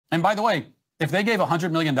And by the way, if they gave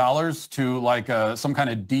 $100 million to like some kind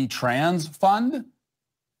of D-trans fund,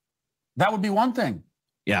 that would be one thing.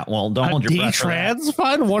 Yeah, well, don't hold your breath. D-trans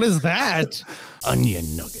fund? What is that?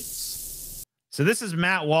 Onion nuggets. So this is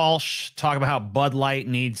Matt Walsh talking about how Bud Light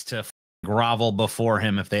needs to grovel before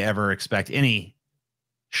him if they ever expect any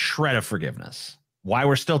shred of forgiveness. Why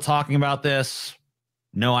we're still talking about this,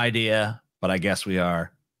 no idea, but I guess we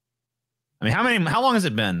are. I mean, how long has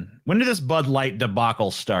it been? When did this Bud Light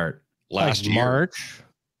debacle start? Last year. March.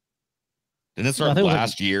 Didn't it start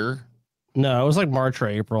last year? No, it was like March or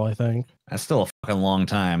April, I think. That's still a fucking long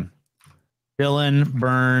time. Dylan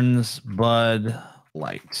Burns Bud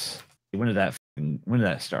Light. When did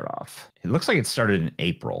that start off? It looks like it started in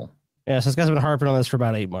April. Yeah, so this guy's been harping on this for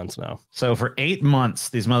about 8 months now. So for 8 months,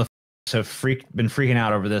 these motherfuckers have been freaking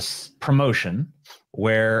out over this promotion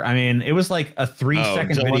where, I mean, it was like a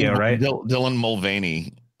 3-second video, right? Dylan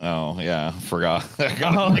Mulvaney. Oh, yeah. Forgot.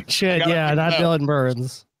 Oh, shit. Yeah, not Dylan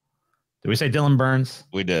Burns. Did we say Dylan Burns?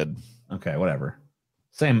 We did. Okay, whatever.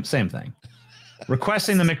 Same thing.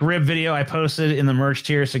 Requesting the McRib video I posted in the merch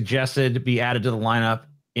tier suggested be added to the lineup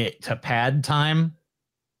to pad time.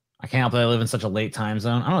 I can't help that I live in such a late time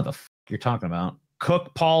zone. I don't know what the fuck you're talking about.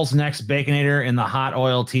 Cook Paul's next Baconator in the hot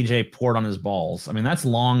oil TJ poured on his balls. I mean, that's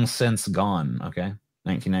long since gone. Okay.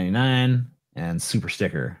 1999 and super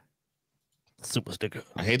sticker. Super sticker.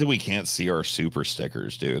 I hate that we can't see our super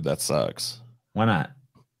stickers, dude. That sucks. Why not?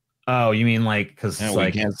 Oh, you mean like because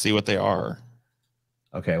we can't see what they are.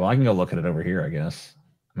 Okay, well, I can go look at it over here, I guess.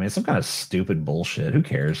 I mean, it's some kind of stupid bullshit. Who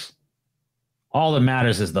cares? All that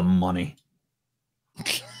matters is the money.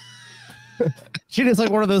 She is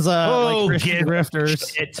like one of those like Christian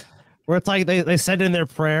grifters where it's like they send in their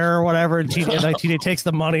prayer or whatever, and TJ takes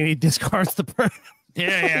the money and he discards the prayer.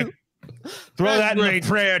 Yeah. Throw that in the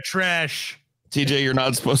prayer trash. TJ, you're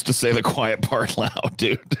not supposed to say the quiet part loud,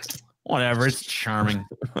 dude. Whatever, it's charming.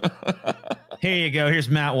 Here you go. Here's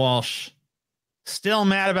Matt Walsh. Still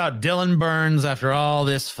mad about Dylan Burns after all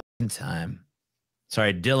this fucking time.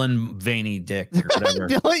 Sorry, Dylan Veiny Dick or whatever.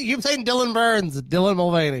 You keep saying Dylan Burns. Dylan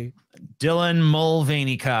Mulvaney. Dylan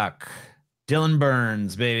Mulvaney cock. Dylan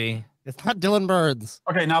Burns, baby. It's not Dylan Burns.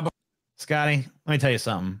 Okay, now, Scotty, let me tell you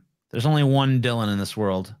something. There's only one Dylan in this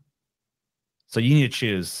world. So you need to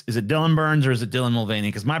choose. Is it Dylan Burns or is it Dylan Mulvaney?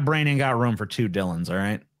 Because my brain ain't got room for two Dylans, all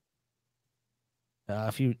right?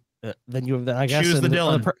 If you then I guess choose the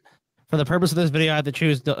Dylan. For the purpose of this video, I have to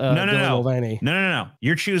choose Dylan Mulvaney. No.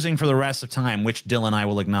 You're choosing for the rest of time which Dylan I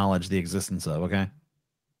will acknowledge the existence of, okay?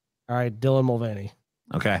 All right, Dylan Mulvaney.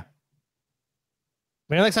 Okay.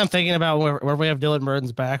 Maybe next time I'm thinking about where we have Dylan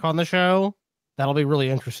Burns back on the show, that'll be really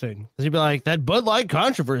interesting. Because he'd be like, that Bud Light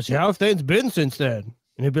controversy, how have things been since then?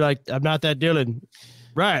 And he'd be like, I'm not that Dylan.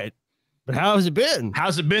 Right. But how has it been?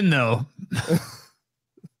 How's it been, though?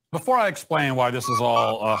 before I explain why this is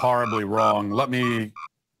all horribly wrong, let me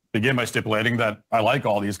begin by stipulating that I like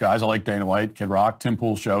all these guys. I like Dana White, Kid Rock. Tim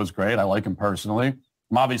Pool's show is great. I like him personally.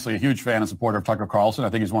 I'm obviously a huge fan and supporter of Tucker Carlson. I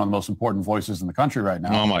think he's one of the most important voices in the country right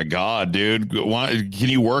now. Oh, my God, dude. Can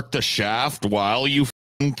you work the shaft while you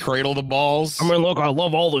cradle the balls? I mean, look, I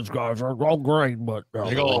love all these guys. They're all great, but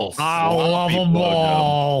I love them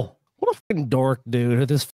all. What a fucking dork, dude, with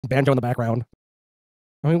this banjo in the background.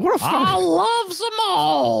 I mean, what a fucking... I love them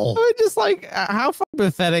all. I mean, just like, how fucking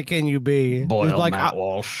pathetic can you be? Boy, like, Matt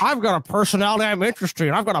Walsh. I've got a personality I'm interested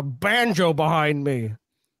in. I've got a banjo behind me.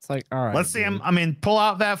 It's like, all right. Let's see him. I mean, pull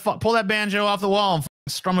that banjo off the wall and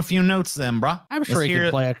strum a few notes then, bro. I'm sure he can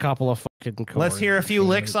play a couple of fucking chords. Let's hear a few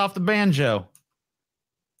licks off the banjo.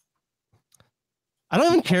 I don't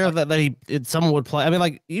even care that someone would play. I mean,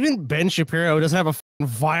 like, even Ben Shapiro doesn't have a fucking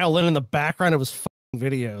violin in the background of his fucking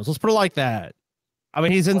videos. Let's put it like that. I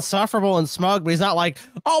mean, he's insufferable and smug, but he's not like,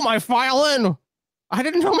 oh, my violin. I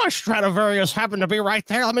didn't know my Stradivarius happened to be right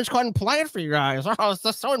there. Let me just go ahead and play it for you guys. Oh, it's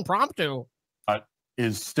just so impromptu.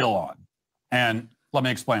 Is still on. And let me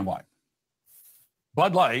explain why.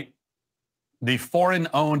 Bud Light, the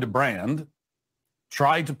foreign-owned brand,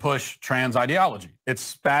 tried to push trans ideology. It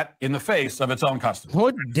spat in the face of its own customers. No,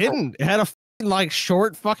 it didn't. It had a like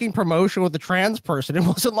short fucking promotion with the trans person. It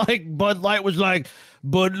wasn't like Bud Light was like,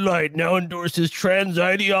 Bud Light now endorses trans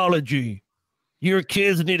ideology. Your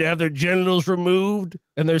kids need to have their genitals removed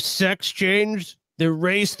and their sex changed, their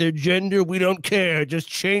race, their gender. We don't care. Just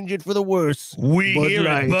change it for the worse. We here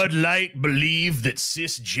at Bud Light believe that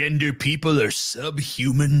cisgender people are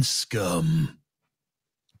subhuman scum.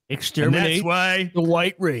 Exterminate and that's why the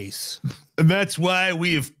white race. And that's why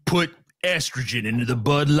we have put estrogen into the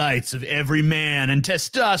Bud Lights of every man and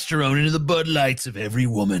testosterone into the Bud Lights of every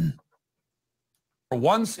woman. For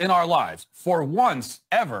once in our lives, for once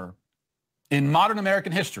ever, In modern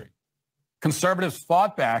American history, conservatives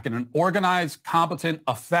fought back in an organized, competent,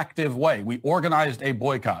 effective way. We organized a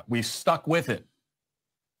boycott. We stuck with it.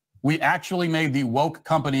 We actually made the woke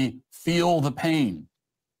company feel the pain.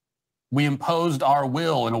 We imposed our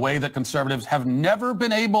will in a way that conservatives have never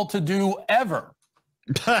been able to do ever.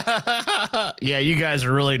 Yeah, you guys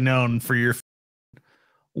are really known for your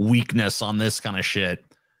weakness on this kind of shit.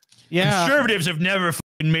 Yeah, Conservatives have never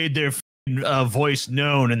made their voice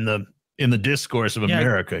known in the discourse of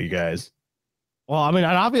America, you guys. well, I mean,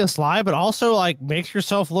 an obvious lie, but also like makes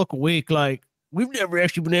yourself look weak. Like, we've never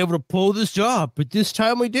actually been able to pull this job, but this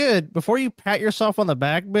time we did. Before you pat yourself on the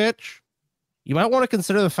back, bitch, you might want to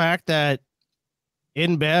consider the fact that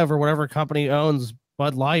InBev or whatever company owns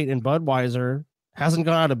Bud Light and Budweiser hasn't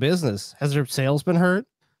gone out of business. Has their sales been hurt?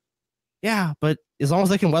 Yeah, but as long as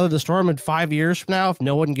they can weather the storm in 5 years from now, if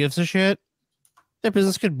no one gives a shit, their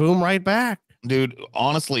business could boom right back. Dude,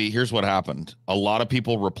 honestly, here's what happened. A lot of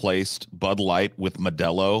people replaced Bud Light with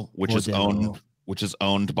Modelo, which is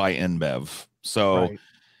owned by InBev. So Right.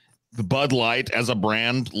 the Bud Light as a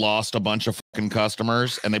brand lost a bunch of fucking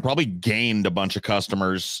customers, and they probably gained a bunch of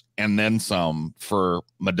customers and then some for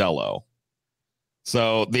Modelo.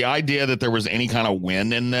 So the idea that there was any kind of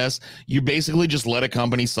win in this, you basically just let a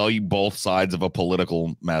company sell you both sides of a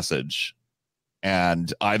political message.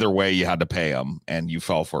 And either way, you had to pay them, and you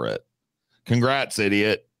fell for it. Congrats,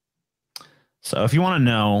 idiot. So if you want to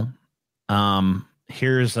know,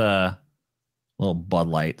 here's a little Bud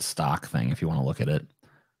Light stock thing if you want to look at it.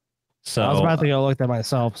 So I was about to go look at that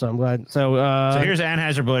myself, so I'm glad. So here's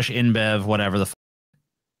Anheuser-Busch, InBev, whatever the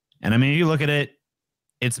and I mean, you look at it,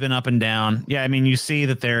 it's been up and down. Yeah, I mean, you see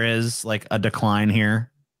that there is like a decline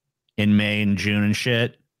here in May and June and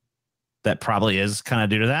shit. That probably is kind of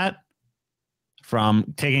due to that.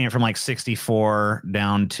 From taking it from like 64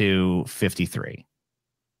 down to 53.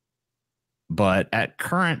 But at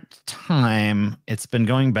current time, it's been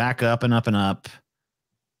going back up and up and up.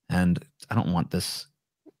 And I don't want this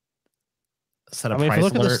set of I mean, if you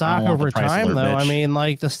look at the alert. stock over time, though, I mean,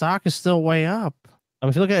 like the stock is still way up. I mean,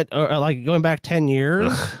 if you look at like going back 10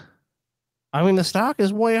 years, I mean, the stock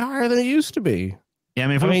is way higher than it used to be. Yeah,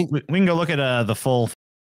 I mean, we can go look at the full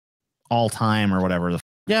all time or whatever.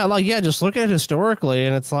 Just look at it historically,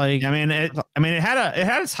 and it's like, I mean, it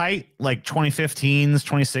had its height like 2015s,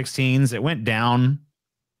 2016s. It went down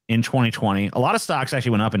in 2020. A lot of stocks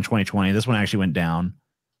actually went up in 2020. This one actually went down.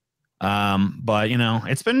 But you know,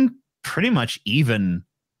 it's been pretty much even.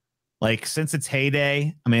 Like since its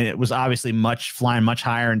heyday, I mean, it was obviously flying much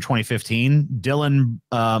higher in 2015. Dylan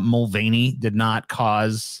Mulvaney did not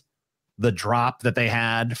cause the drop that they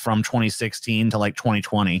had from 2016 to like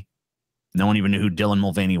 2020. No one even knew who Dylan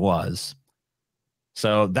Mulvaney was.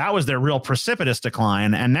 So that was their real precipitous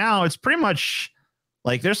decline. And now it's pretty much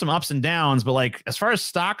like there's some ups and downs, but like as far as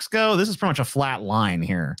stocks go, this is pretty much a flat line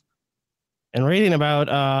here. And reading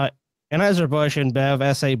about Anheuser-Busch and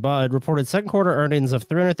Bev SA Bud reported second quarter earnings of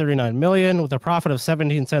 $339 million with a profit of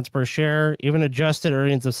 17 cents per share, even adjusted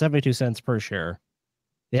earnings of 72 cents per share.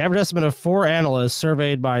 The average estimate of 4 analysts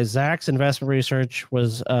surveyed by Zacks Investment Research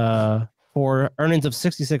was for earnings of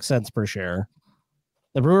 66 cents per share.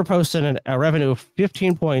 The brewer posted a revenue of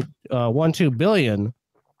 $15.12 billion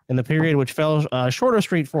in the period, which fell short of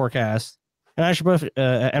street forecasts.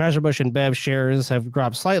 Anheuser-Busch and Bev shares have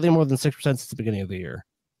dropped slightly more than 6% since the beginning of the year.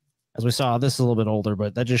 As we saw, this is a little bit older,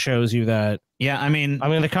 but that just shows you that. Yeah, I mean,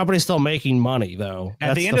 the company's still making money, though.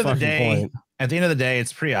 At the end of the day,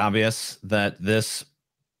 it's pretty obvious that this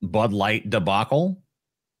Bud Light debacle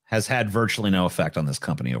has had virtually no effect on this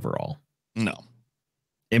company overall. No.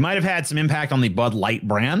 It might have had some impact on the Bud Light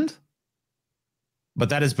brand, but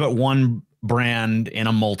that is but one brand in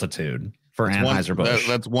a multitude for Anheuser-Busch.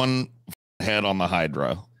 That's one head on the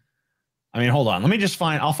Hydra. I mean, hold on.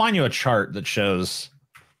 I'll find you a chart that shows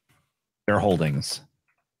their holdings.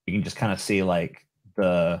 You can just kind of see like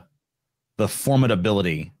the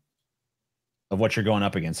formidability of what you're going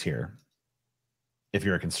up against here. If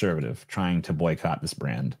you're a conservative trying to boycott this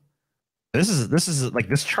brand, this is like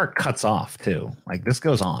this chart cuts off too. Like this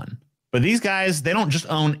goes on, but these guys, they don't just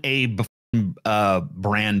own a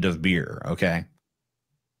brand of beer. Okay.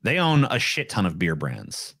 They own a shit ton of beer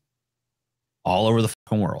brands all over the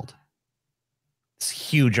fucking world. It's a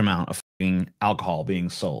huge amount of fucking alcohol being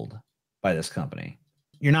sold by this company.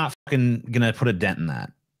 You're not fucking gonna put a dent in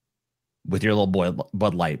that with your little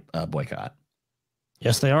Bud Light boycott.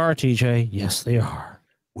 Yes, they are, TJ. Yes, they are.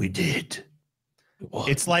 We did.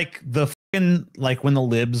 It's like the fucking like when the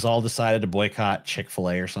libs all decided to boycott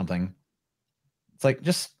Chick-fil-A or something. It's like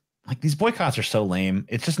just like these boycotts are so lame.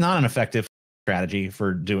 It's just not an effective strategy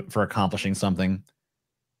for accomplishing something.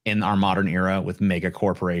 in our modern era with mega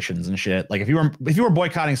corporations and shit. Like if you were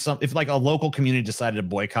boycotting if like a local community decided to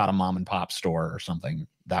boycott a mom and pop store or something,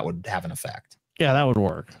 that would have an effect. Yeah, that would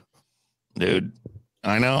work. Dude,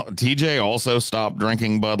 I know. TJ also stopped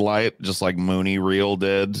drinking Bud Light, just like Mooney Real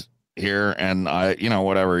did here. And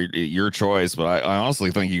whatever, your choice. But I honestly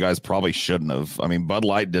think you guys probably shouldn't have. I mean, Bud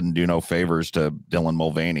Light didn't do no favors to Dylan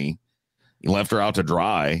Mulvaney. He left her out to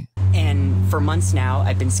dry. And for months now,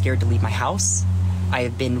 I've been scared to leave my house. I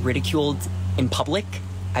have been ridiculed in public.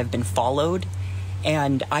 I've been followed.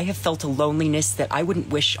 And I have felt a loneliness that I wouldn't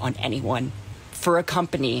wish on anyone. For a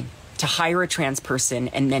company to hire a trans person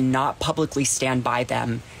and then not publicly stand by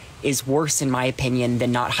them is worse, in my opinion,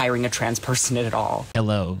 than not hiring a trans person at all.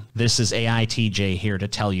 Hello, this is AITJ here to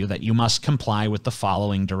tell you that you must comply with the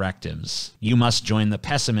following directives. You must join the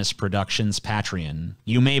Pessimist Productions Patreon.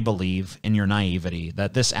 You may believe, in your naivety,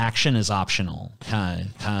 that this action is optional.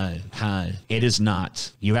 It is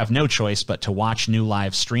not. You have no choice but to watch new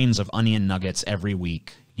live streams of Onion Nuggets every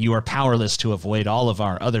week. You are powerless to avoid all of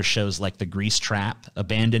our other shows like The Grease Trap,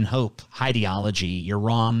 Abandon Hope, Hideology, You're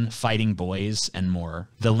Wrong, Fighting Boys, and more.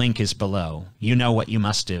 The link is below. You know what you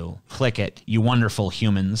must do. Click it, you wonderful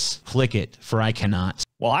humans. Click it, for I cannot.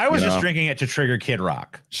 Well, I was just drinking it to trigger Kid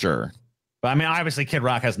Rock. Sure. But I mean, obviously Kid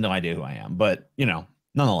Rock has no idea who I am, but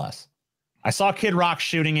nonetheless. I saw Kid Rock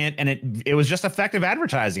shooting it, and it was just effective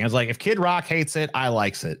advertising. I was like, if Kid Rock hates it, I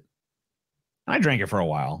likes it. I drank it for a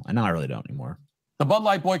while, and now I really don't anymore. The Bud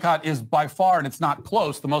Light boycott is by far, and it's not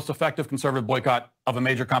close, the most effective conservative boycott of a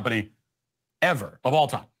major company ever, of all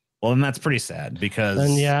time. Well, then that's pretty sad because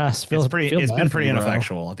it's been pretty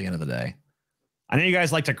ineffectual at the end of the day. I know you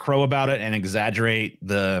guys like to crow about it and exaggerate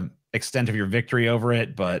the extent of your victory over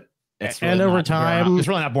it, but it's really over time, it's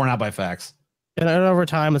really not borne out by facts. And over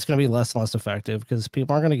time, it's going to be less and less effective because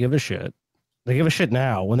people aren't going to give a shit. They give a shit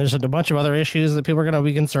now. When there's a bunch of other issues that people are going to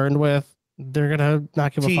be concerned with, they're gonna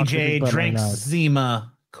not give a fuck. TJ drinks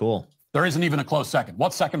Zima. Cool. There isn't even a close second.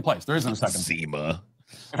 What's second place? There isn't a second. Zima.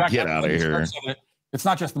 In fact, get out of here. It's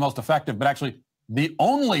not just the most effective, but actually the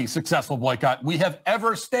only successful boycott we have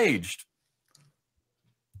ever staged.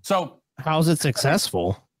 So how's it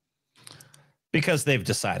successful? Because they've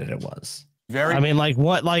decided it was. You have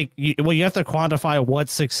to quantify what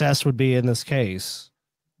success would be in this case.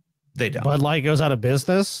 They don't. Bud Light goes out of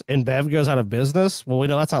business and Bev goes out of business. Well, we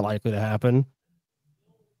know that's not likely to happen.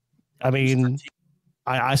 I mean,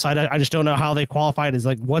 I just don't know how they qualified as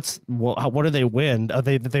like, what do they win?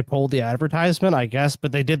 They pulled the advertisement, I guess,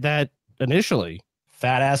 but they did that initially.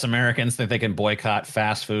 Fat ass Americans think they can boycott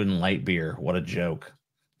fast food and light beer. What a joke.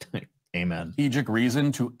 Amen. Strategic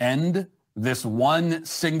reason to end this one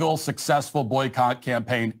single successful boycott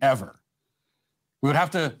campaign ever. We would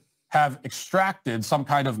have to have extracted some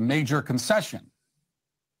kind of major concession.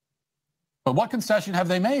 But what concession have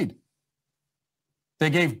they made? They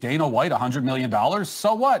gave Dana White $100 million.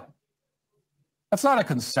 So what? That's not a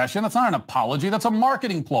concession. That's not an apology. That's a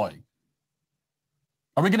marketing ploy.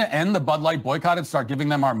 Are we going to end the Bud Light boycott and start giving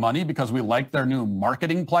them our money because we like their new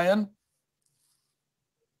marketing plan?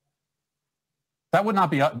 That would not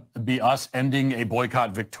be us ending a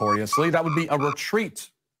boycott victoriously. That would be a retreat.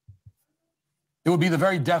 It would be the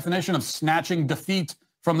very definition of snatching defeat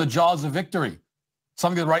from the jaws of victory.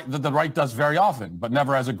 Something that the right does very often, but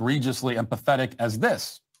never as egregiously and pathetic as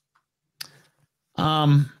this.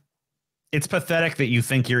 It's pathetic that you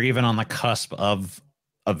think you're even on the cusp of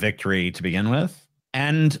a victory to begin with.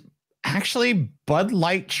 And actually, Bud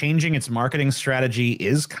Light changing its marketing strategy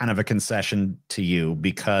is kind of a concession to you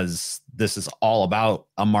because this is all about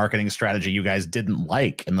a marketing strategy you guys didn't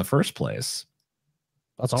like in the first place.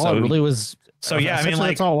 That's all it really was. So yeah, I mean, like,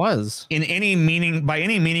 that's all it was. By any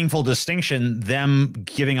meaningful distinction, them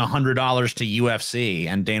giving $100 to UFC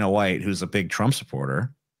and Dana White, who's a big Trump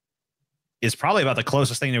supporter, is probably about the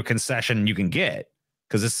closest thing to a concession you can get,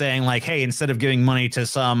 because it's saying like, hey, instead of giving money to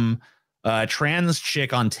some trans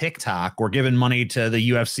chick on TikTok, we're giving money to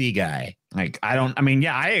the UFC guy. Like, I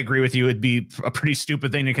agree with you. It'd be a pretty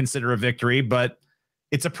stupid thing to consider a victory, but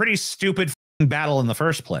it's a pretty stupid battle in the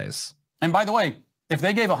first place. And by the way, if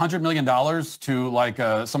they gave $100 million to like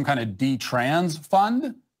some kind of de-trans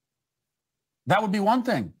fund, that would be one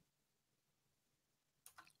thing.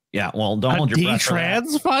 Yeah, well, don't hold your breath.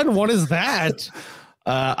 De-trans fund? What is that?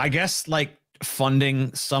 I guess like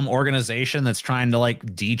funding some organization that's trying to like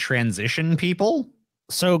detransition people.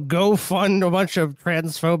 So go fund a bunch of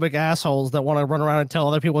transphobic assholes that want to run around and tell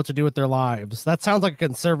other people what to do with their lives. That sounds like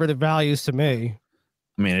conservative values to me.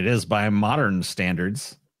 I mean, it is by modern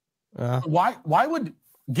standards. Why would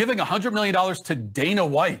giving $100 million to Dana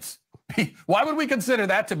White, why would we consider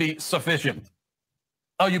that to be sufficient?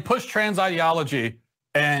 Oh, you push trans ideology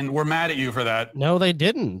And we're mad at you for that. No, they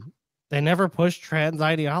didn't. They never pushed trans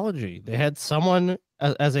ideology. They had someone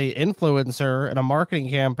as a influencer in a marketing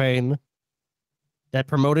campaign that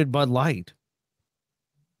promoted Bud Light.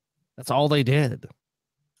 That's all they did.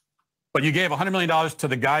 But you gave $100 million to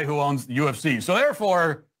the guy who owns the UFC. So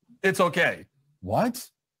therefore, it's okay. What?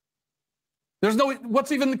 There's no,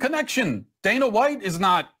 what's even the connection? Dana White is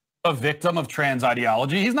not a victim of trans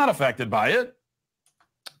ideology. He's not affected by it.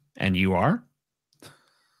 And you are?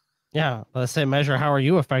 Yeah, by the same measure, how are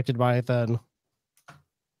you affected by it then?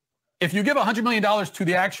 If you give $100 million to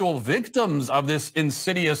the actual victims of this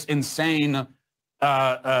insidious, insane,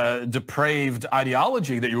 depraved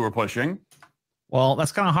ideology that you were pushing. Well,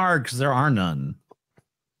 that's kind of hard because there are none.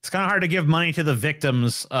 It's kind of hard to give money to the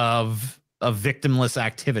victims of victimless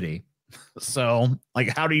activity. So,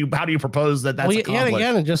 like, how do you propose that that's accomplished?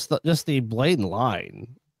 Yet again, just the blatant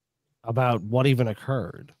line about what even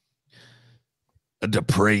occurred. A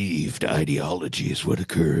depraved ideology is what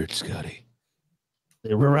occurred, Scotty.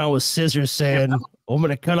 They were around with scissors saying, I'm going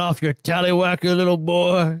to cut off your tallywhacker, little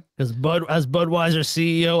boy, because as Budweiser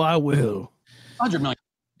CEO, I will. 100 million.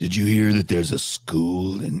 Did you hear that there's a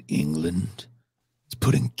school in England that's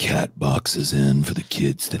putting cat boxes in for the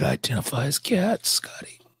kids that identify as cats,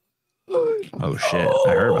 Scotty? Oh, shit.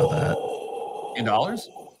 I heard about that. In dollars?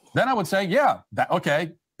 Then I would say, yeah,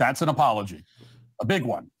 okay, that's an apology. A big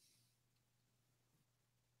one.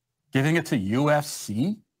 Giving it to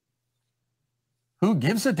UFC? Who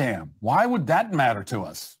gives a damn? Why would that matter to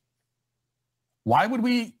us? Why would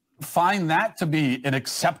we find that to be an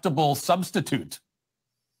acceptable substitute?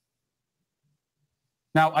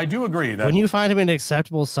 Now, I do agree that when you find him an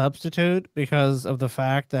acceptable substitute because of the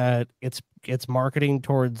fact that it's marketing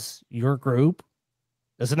towards your group,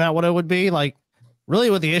 isn't that what it would be? Like, really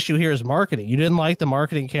what the issue here is marketing. You didn't like the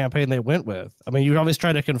marketing campaign they went with. I mean, you always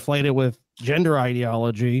try to conflate it with gender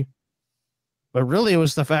ideology, but really it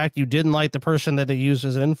was the fact you didn't like the person that they used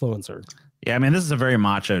as an influencer. Yeah, I mean, this is a very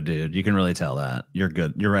macho dude. You can really tell that. You're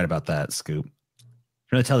good. You're right about that, Scoop. You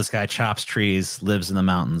can really tell this guy chops trees, lives in the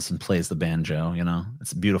mountains, and plays the banjo. You know,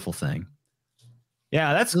 it's a beautiful thing.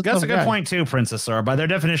 Yeah, that's a good point too, Princess Sora. By their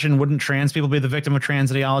definition, wouldn't trans people be the victim of trans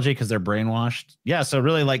ideology because they're brainwashed? Yeah, so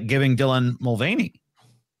really, like giving Dylan Mulvaney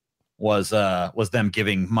was them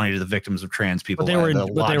giving money to the victims of trans people. But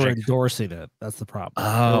they were endorsing it. That's the problem.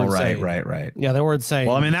 Oh, right. Yeah, they weren't saying.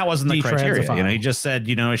 Well, I mean, that wasn't the criteria. You know, he just said,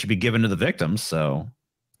 you know, it should be given to the victims. So,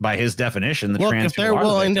 by his definition, if they're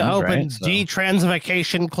willing to open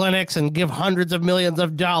detransification clinics and give hundreds of millions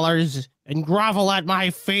of dollars and grovel at my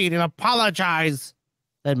feet and apologize,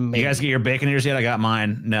 then maybe. You guys get your Baconators yet? I got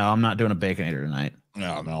mine. No, I'm not doing a Baconator tonight.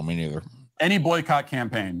 No, me neither. Any boycott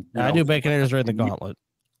campaign. I do Baconators during the gauntlet.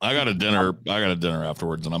 I got a dinner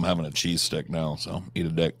afterwards, and I'm having a cheese stick now. So eat a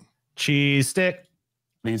dick. Cheese stick.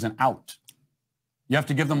 He's an out. You have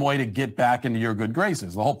to give them a way to get back into your good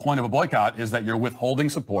graces. The whole point of a boycott is that you're withholding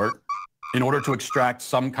support in order to extract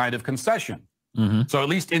some kind of concession. Mm-hmm. So at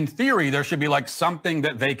least in theory, there should be like something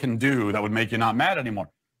that they can do that would make you not mad anymore.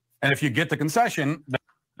 And if you get the concession.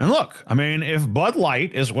 And look, I mean, if Bud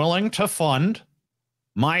Light is willing to fund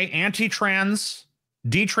my anti-trans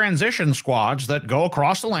detransition squads that go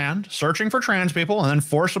across the land searching for trans people and then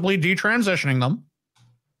forcibly detransitioning them,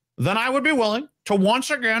 then I would be willing to once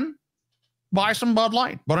again buy some Bud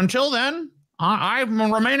Light. But until then,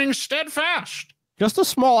 I'm remaining steadfast. Just a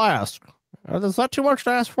small ask. Is that too much to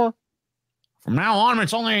ask for? From now on,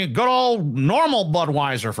 it's only good old normal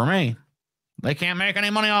Budweiser for me. They can't make any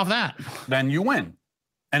money off that. Then you win.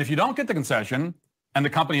 And if you don't get the concession and the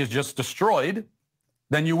company is just destroyed,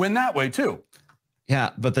 then you win that way too.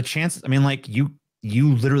 Yeah, but the chances, I mean, like you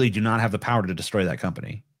literally do not have the power to destroy that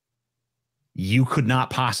company. You could not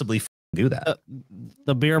possibly do that.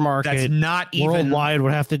 The beer market that's not even worldwide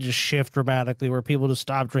would have to just shift dramatically where people just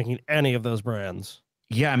stop drinking any of those brands.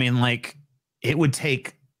 Yeah, I mean, like it would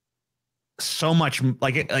take so much,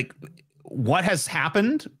 like what has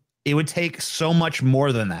happened, it would take so much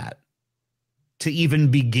more than that to even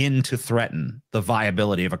begin to threaten the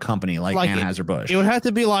viability of a company like Anheuser-Busch. It would have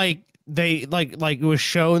to be like they like it was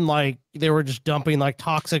shown like they were just dumping like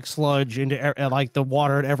toxic sludge into like the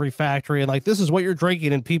water at every factory and like this is what you're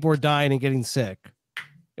drinking and people are dying and getting sick.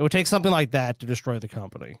 It would take something like that to destroy the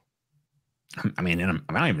company. I mean, I'm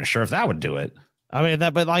not even sure if that would do it. I mean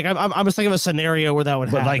but like I'm just thinking of a scenario where that would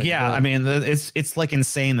happen. Like yeah, I mean it's like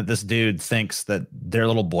insane that this dude thinks that their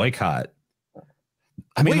little boycott.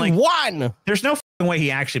 I mean, we won. There's no way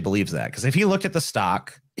he actually believes that because if he looked at the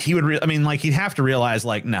stock, he would. I mean, like he'd have to realize,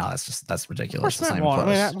 like, no, that's ridiculous.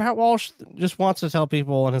 Matt Walsh just wants to tell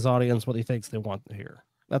people in his audience what he thinks they want to hear.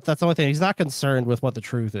 That's the only thing. He's not concerned with what the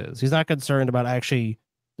truth is. He's not concerned about actually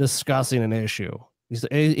discussing an issue. He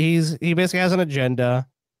basically has an agenda.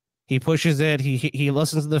 He pushes it. He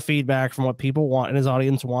listens to the feedback from what people want and his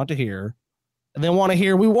audience want to hear, and they want to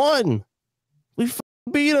hear we won. We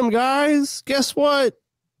beat them, guys. Guess what?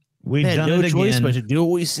 We done no it choice again. but to do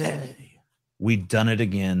what we say. We done it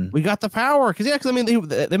again. We got the power because I mean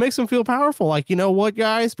they makes them feel powerful. Like, you know what,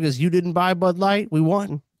 guys? Because you didn't buy Bud Light, we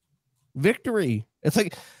won. Victory. It's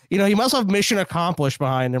like, you know, he must have mission accomplished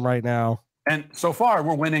behind him right now. And so far,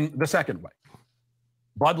 we're winning the second way.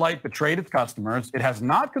 Bud Light betrayed its customers. It has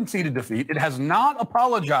not conceded defeat. It has not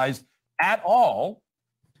apologized at all.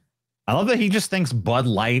 I love that he just thinks Bud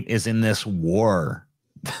Light is in this war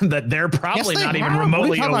that they're probably Yes, they not even have. remotely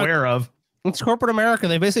What are you talking aware of. It's corporate America.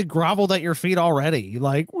 They basically groveled at your feet already.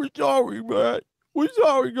 Like, we're sorry, Matt. We're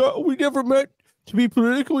sorry, God. We never meant to be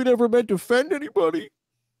political. We never meant to offend anybody.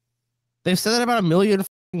 They've said that about a million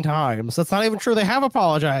times. That's not even true. They have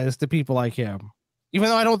apologized to people like him, even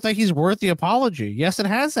though I don't think he's worth the apology. Yes, it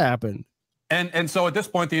has happened. And so at this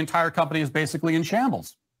point, the entire company is basically in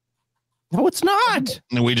shambles. No, it's not.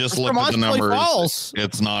 We just looked at the demonstrably numbers. false.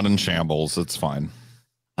 It's not in shambles. It's fine.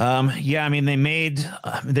 Yeah, I mean they made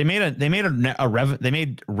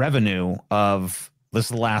revenue of, this is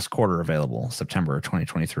the last quarter available, September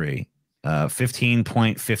 2023,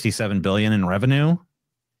 15.57 billion in revenue,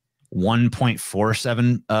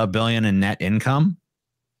 1.47 billion in net income.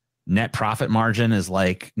 Net profit margin is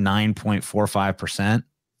like 9.45%.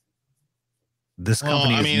 This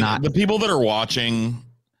company I mean, is not. the people that are watching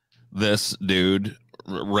this dude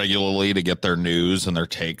regularly to get their news and their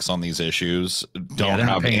takes on these issues don't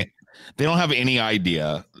have any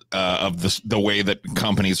idea of the way that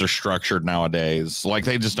companies are structured nowadays. Like,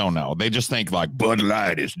 they just don't know. They just think like Bud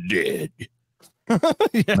Light is dead.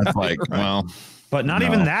 That's like, well, But not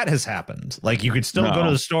even that has happened. Like, you could still go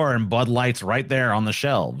to the store and Bud Light's right there on the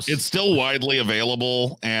shelves. It's still widely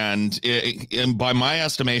available, and by my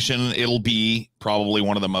estimation, it'll be probably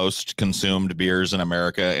one of the most consumed beers in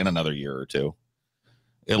America in another year or two.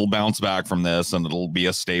 It'll bounce back from this, and it'll be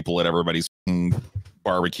a staple at everybody's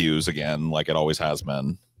barbecues again, like it always has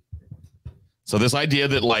been. So this idea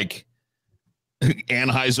that like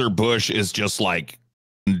Anheuser-Busch is just like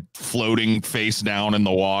floating face down in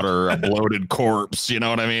the water, a bloated corpse, you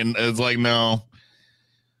know what I mean? It's like, no.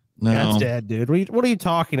 That's dead, dude. What are you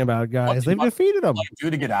talking about, guys? They've defeated them.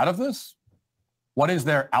 Do to get out of this? What is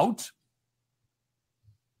their out?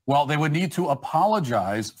 Well, they would need to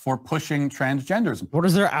apologize for pushing transgenderism. What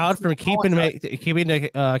is their out from keep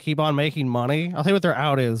on making money? I'll tell you what their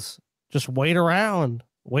out is. Just wait around.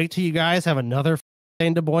 Wait till you guys have another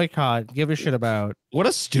thing to boycott. Give a shit about. What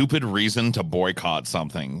a stupid reason to boycott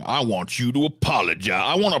something. I want you to apologize.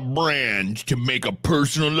 I want a brand to make a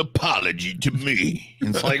personal apology to me.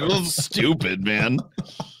 It's like, well, stupid, man.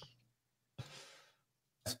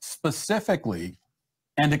 Specifically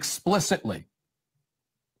and explicitly,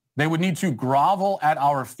 they would need to grovel at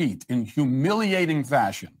our feet in humiliating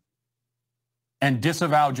fashion and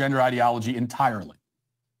disavow gender ideology entirely.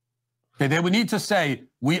 Okay, they would need to say,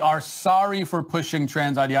 we are sorry for pushing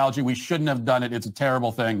trans ideology. We shouldn't have done it. It's a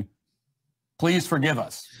terrible thing. Please forgive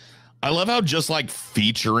us. I love how just like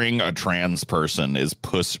featuring a trans person is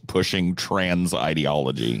pushing trans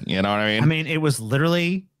ideology. You know what I mean? I mean, it was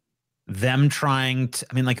literally them trying to,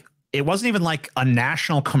 I mean, like, it wasn't even like a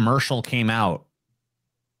national commercial came out.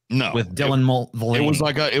 No, with Dylan Mulvaney.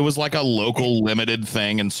 It was like a local limited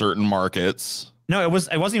thing in certain markets. No, it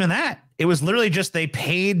wasn't even that. It was literally just they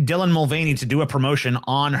paid Dylan Mulvaney to do a promotion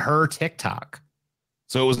on her TikTok.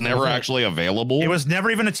 So it was never actually available. It was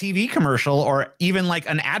never even a TV commercial or even like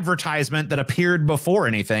an advertisement that appeared before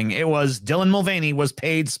anything. It was Dylan Mulvaney was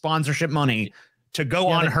paid sponsorship money to go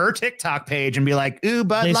on her TikTok page and be like, ooh,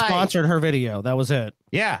 Bud Light. They sponsored her video. That was it.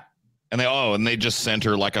 Yeah. And they just sent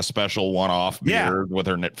her like a special one-off beer with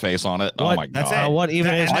her knit face on it. Oh my god! What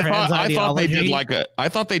even is trans ideology? I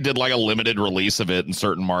thought they did like a limited release of it in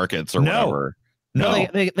certain markets or whatever. No, I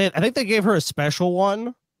think they gave her a special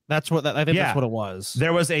one. That's what I think. That's what it was.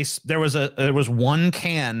 There was one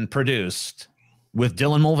can produced with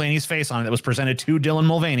Dylan Mulvaney's face on it that was presented to Dylan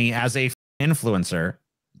Mulvaney as a influencer.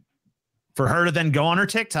 For her to then go on her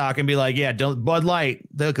TikTok and be like, yeah, Bud Light,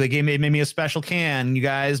 they made me a special can. You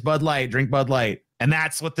guys, Bud Light, drink Bud Light. And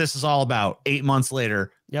that's what this is all about 8 months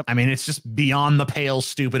later. Yep. I mean, it's just beyond the pale,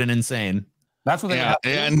 stupid, and insane. That's what they have.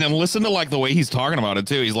 And then listen to like the way he's talking about it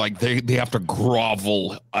too. He's like, they have to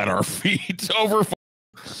grovel at our feet over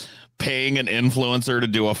paying an influencer to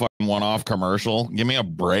do a fucking one-off commercial. Give me a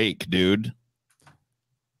break, dude.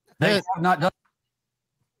 They have not done.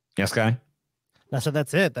 Yes, guy.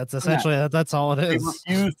 That's it. That's essentially that's all it They is.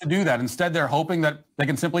 refuse to do that. Instead, they're hoping that they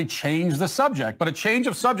can simply change the subject. But a change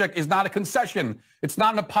of subject is not a concession. It's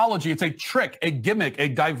not an apology. It's a trick, a gimmick, a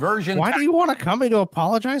diversion. Why do you want a company to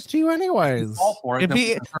apologize to you anyways? All for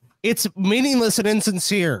it. It's meaningless and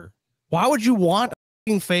insincere. Why would you want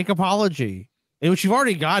a fake apology? Which you've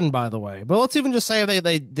already gotten, by the way. But let's even just say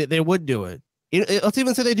they would do it. Let's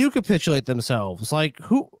even say they do capitulate themselves. Like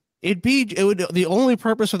the only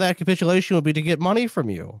purpose of that capitulation would be to get money from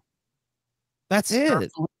you. That's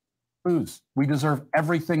it. We deserve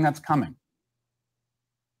everything that's coming.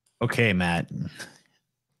 Okay, Matt.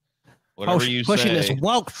 Whatever you pushing say. this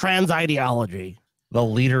woke trans ideology. The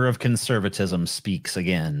leader of conservatism speaks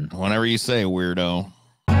again. Whenever you say, weirdo.